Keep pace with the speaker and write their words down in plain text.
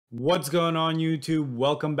What's going on YouTube?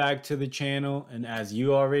 Welcome back to the channel, and as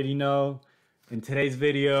you already know, in today's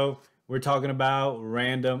video we're talking about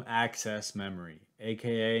random access memory,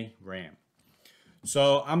 aka RAM.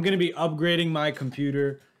 So I'm going to be upgrading my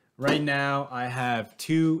computer. Right now I have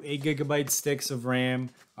two 8GB sticks of RAM.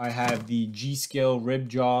 I have the G.Skill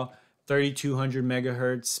Ripjaw 3200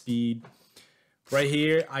 megahertz speed. Right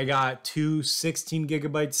here I got two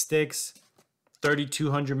 16GB sticks,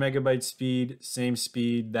 3200 megabyte speed, same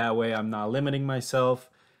speed. That way I'm not limiting myself.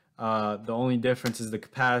 The only difference is the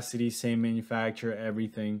capacity, same manufacturer,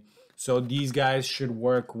 everything. So these guys should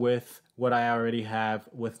work with what I already have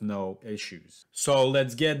with no issues. So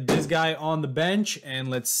let's get this guy on the bench and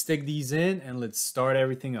let's stick these in and let's start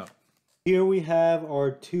everything up. Here we have our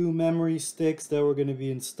two memory sticks that we're going to be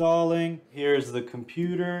installing. Here's the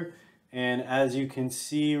computer. And as you can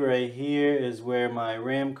see right here is where my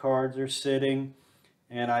RAM cards are sitting.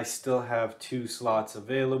 And I still have two slots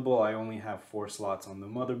available. I only have 4 slots on the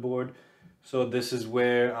motherboard. So this is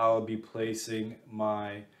where I'll be placing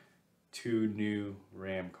my two new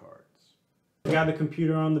RAM cards. I got the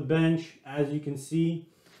computer on the bench. As you can see,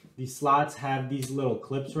 the slots have these little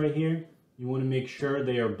clips right here. You want to make sure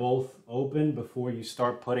they are both open before you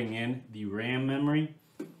start putting in the RAM memory.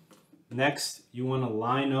 Next, you want to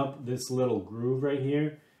line up this little groove right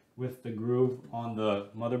here with the groove on the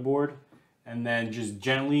motherboard, and then just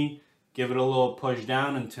gently give it a little push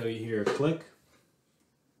down until you hear a click.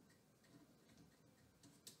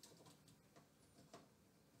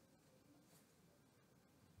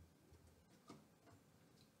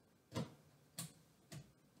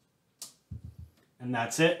 And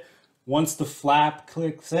that's it. Once the flap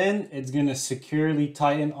clicks in, it's going to securely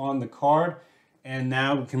tighten on the card. And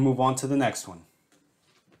now we can move on to the next one.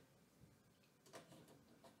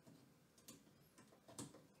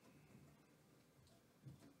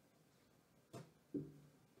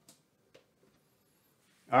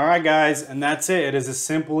 All right, guys, and that's it. It is as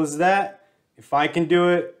simple as that. If I can do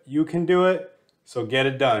it, you can do it. So get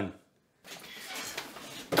it done.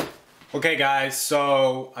 Okay, guys,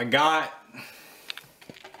 so I got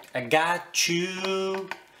you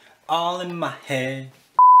all in my head.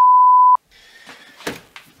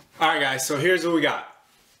 Alright guys, so here's what we got.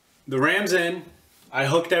 The RAM's in. I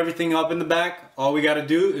hooked everything up in the back. All we gotta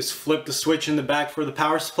do is flip the switch in the back for the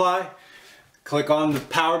power supply. Click on the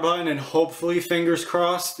power button and hopefully, fingers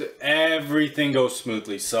crossed, everything goes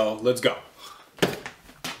smoothly. So let's go.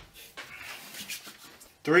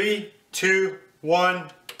 3, 2, 1.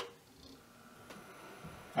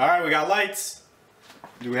 Alright, we got lights.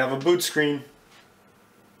 Do we have a boot screen?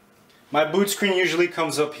 My boot screen usually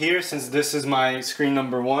comes up here since this is my screen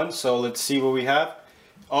number 1. So let's see what we have.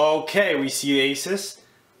 Okay, we see Asus.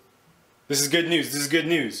 This is good news. This is good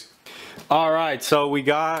news. Alright, so we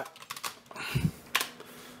got...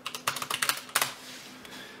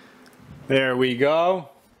 There we go.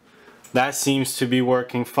 That seems to be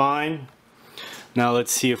working fine. Now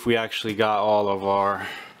let's see if we actually got all of our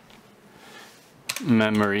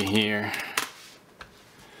memory here.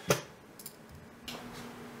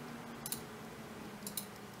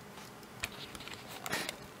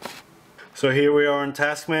 So here we are in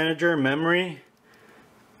Task Manager, memory,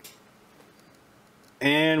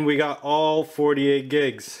 and we got all 48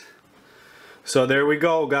 gigs. So there we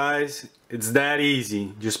go, guys. It's that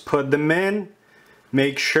easy. Just put them in,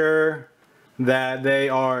 make sure that they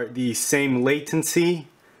are the same latency,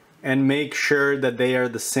 and make sure that they are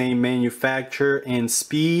the same manufacturer and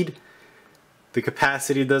speed. The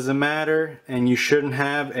capacity doesn't matter, and you shouldn't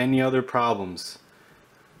have any other problems.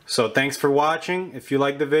 So thanks for watching. If you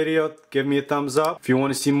like the video, give me a thumbs up. If you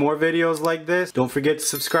want to see more videos like this, don't forget to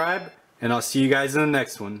subscribe, and I'll see you guys in the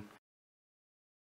next one.